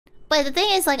But the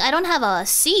thing is, like, I don't have a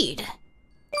seed.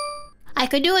 I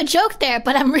could do a joke there,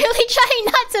 but I'm really trying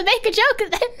not to make a joke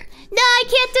there. No, I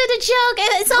can't do the joke.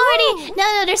 It's already...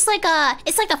 No, there's like a...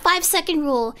 It's like a 5-second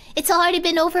rule. It's already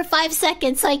been over 5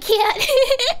 seconds, so I can't...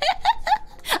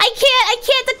 I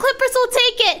can't. The Clippers will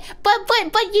take it.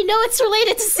 But you know it's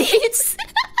related to seeds.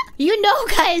 You know,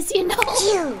 guys, you know.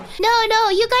 No,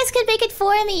 you guys can make it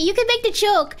for me. You can make the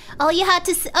joke. All you have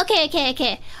to...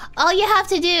 Okay. All you have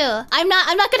to do... I'm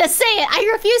not gonna say it. I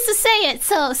refuse to say it.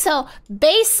 So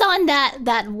based on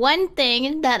that one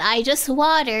thing that I just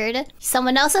watered,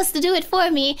 someone else has to do it for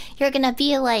me. You're gonna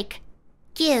be like,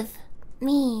 give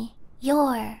me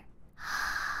your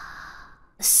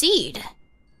seed.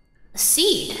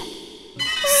 Seed.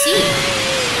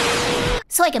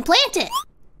 So I can plant it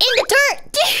in the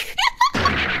dirt.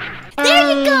 There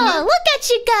you go. Look at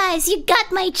you guys. You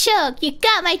got my joke.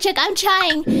 I'm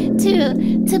trying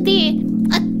to be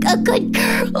a good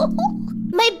girl.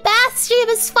 My bath stream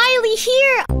is finally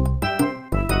here.